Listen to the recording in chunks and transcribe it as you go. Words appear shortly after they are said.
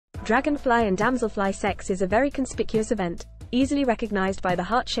Dragonfly and damselfly sex is a very conspicuous event, easily recognized by the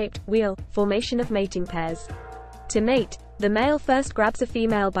heart-shaped wheel formation of mating pairs. To mate, the male first grabs a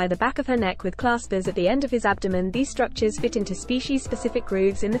female by the back of her neck with claspers at the end of his abdomen. These structures fit into species-specific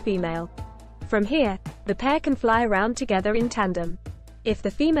grooves in the female. From here, the pair can fly around together in tandem. If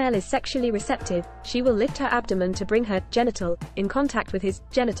the female is sexually receptive, she will lift her abdomen to bring her genital in contact with his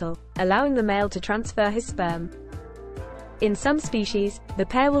genital, allowing the male to transfer his sperm. In some species, the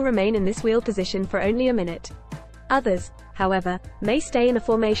pair will remain in this wheel position for only a minute. Others, however, may stay in a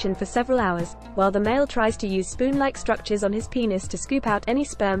formation for several hours, while the male tries to use spoon-like structures on his penis to scoop out any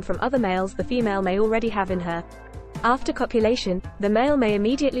sperm from other males the female may already have in her. After copulation, the male may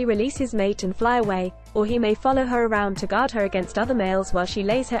immediately release his mate and fly away, or he may follow her around to guard her against other males while she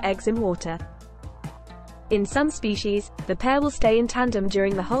lays her eggs in water. In some species, the pair will stay in tandem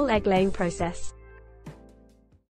during the whole egg-laying process.